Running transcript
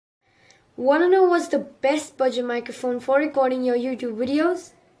Wanna know what's the best budget microphone for recording your YouTube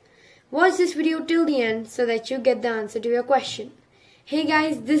videos? Watch this video till the end so that you get the answer to your question. Hey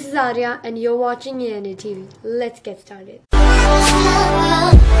guys, this is AandA and you're watching AandA TV. Let's get started.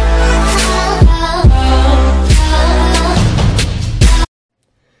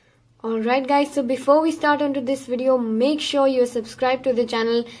 Alright guys, so before we start onto this video, make sure you're subscribed to the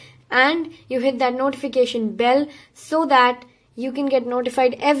channel and you hit that notification bell so that you can get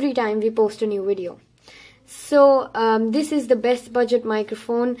notified every time we post a new video. So this is the best budget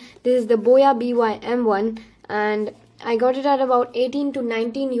microphone. This is the Boya BY-M1 and I got it at about 18 to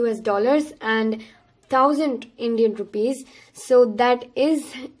 19 US dollars and 1000 Indian rupees. So that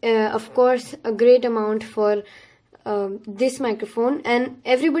is of course a great amount for this microphone, and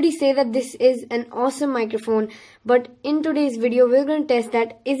everybody say that this is an awesome microphone, but in today's video we're going to test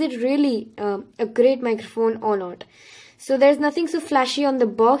that is it really a great microphone or not. So there's nothing so flashy on the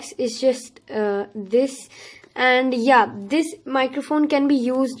box, it's just this, and yeah, this microphone can be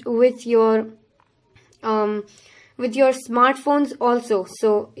used with your smartphones also.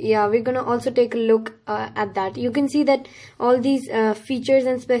 So yeah, we're gonna also take a look at that. You can see that all these features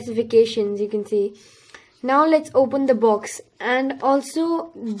and specifications you can see. Now let's open the box, and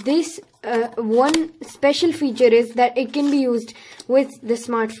also this one special feature is that it can be used with the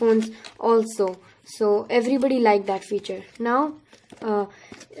smartphones also. So everybody like that feature. Now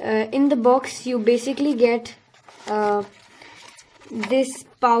in the box you basically get this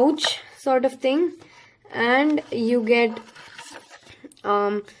pouch sort of thing, and you get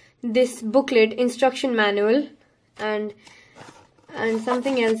this booklet, instruction manual, and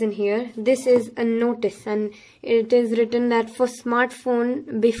something else in here. This is a notice, and it is written that for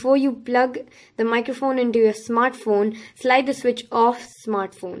smartphone, before you plug the microphone into your smartphone, slide the switch off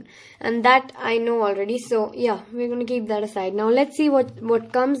smartphone, and that I know already. So yeah, we're gonna keep that aside. Now let's see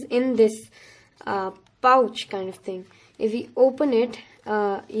what comes in this pouch kind of thing. If we open it,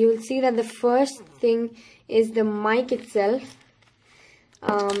 you will see that the first thing is the mic itself,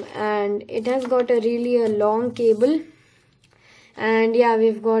 and it has got a long cable. And yeah,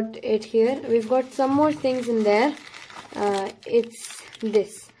 we've got it here. We've got some more things in there. It's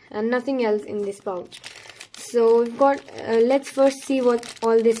this and nothing else in this pouch. So we've got let's first see what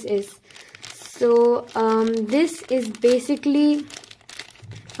all this is. So this is basically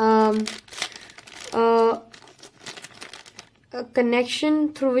a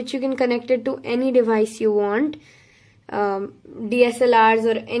connection through which you can connect it to any device you want, DSLRs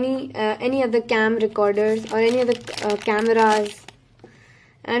or any other cam recorders or any other cameras.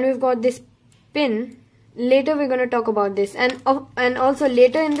 And we've got this pin. Later we're going to talk about this, and also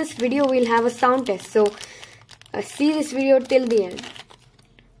later in this video we'll have a sound test, so see this video till the end.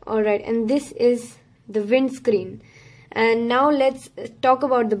 Alright, and this is the windscreen. And now let's talk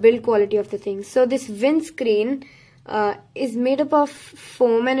about the build quality of the thing. So this windscreen is made up of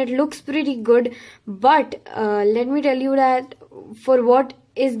foam and it looks pretty good, but let me tell you that for what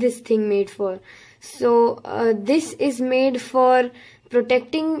is this thing made for. So this is made for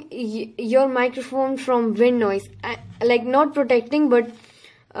protecting your microphone from wind noise. Like not protecting, but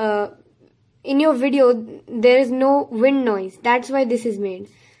in your video there is no wind noise. That's why this is made.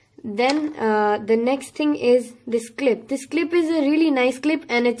 Then the next thing is this clip. This clip is a really nice clip,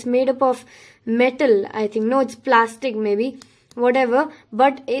 and it's made up of metal, I think. No, it's plastic maybe, whatever,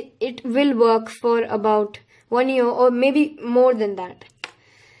 but it will work for about 1 year or maybe more than that.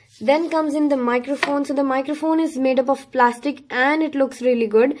 Then comes in the microphone. So the microphone is made up of plastic and it looks really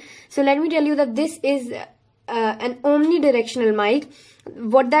good. So let me tell you that this is an omnidirectional mic.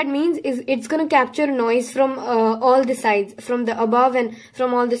 What that means is it's going to capture noise from all the sides, from the above and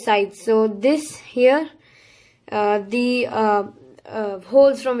from all the sides. So this here, the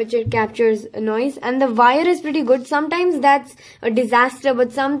holes from which it captures noise, and the wire is pretty good. Sometimes that's a disaster,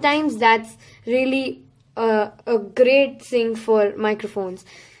 but sometimes that's really a great thing for microphones.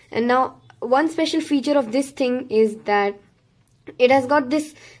 And now one special feature of this thing is that it has got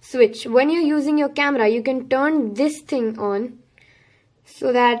this switch. When you're using your camera, you can turn this thing on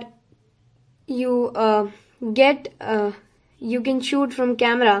so that you you can shoot from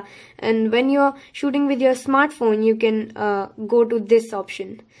camera, and when you're shooting with your smartphone you can go to this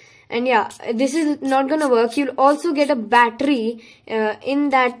option. And yeah, this is not gonna work. You'll also get a battery in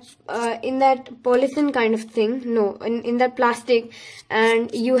that polythene kind of thing. No, in that plastic, and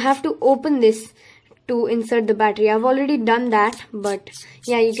you have to open this to insert the battery. I've already done that, but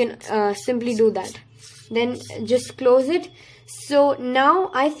yeah, you can simply do that. Then just close it. So now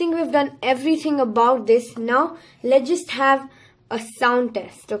I think we've done everything about this. Now let's just have a sound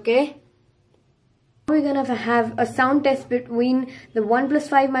test, okay? We're gonna have a sound test between the OnePlus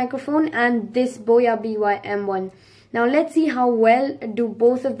 5 microphone and this Boya BY-M1. Now let's see how well do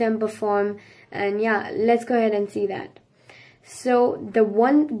both of them perform, and yeah, let's go ahead and see that. So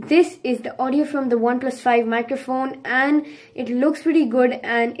this is the audio from the OnePlus 5 microphone, and it looks pretty good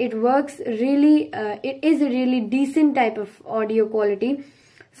and it works really, it is a really decent type of audio quality.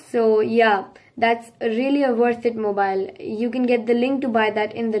 So yeah, that's really a worth it mobile. You can get the link to buy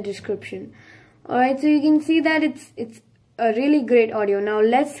that in the description. Alright, so you can see that it's a really great audio. Now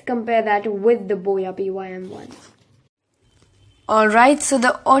let's compare that with the Boya BY-M1. Alright, so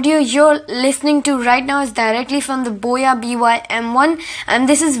the audio you're listening to right now is directly from the Boya BY-M1, and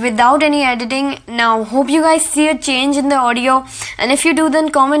this is without any editing. Now hope you guys see a change in the audio, and if you do, then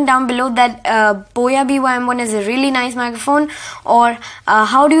comment down below that Boya BY-M1 is a really nice microphone, or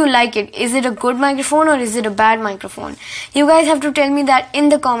how do you like it? Is it a good microphone or is it a bad microphone? You guys have to tell me that in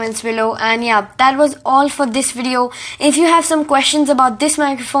the comments below. And yeah, that was all for this video. If you have some questions about this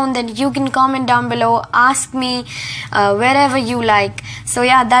microphone, then you can comment down below, ask me wherever you like. So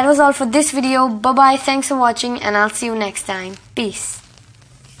yeah, that was all for this video. Bye bye, thanks for watching, and I'll see you next time. Peace.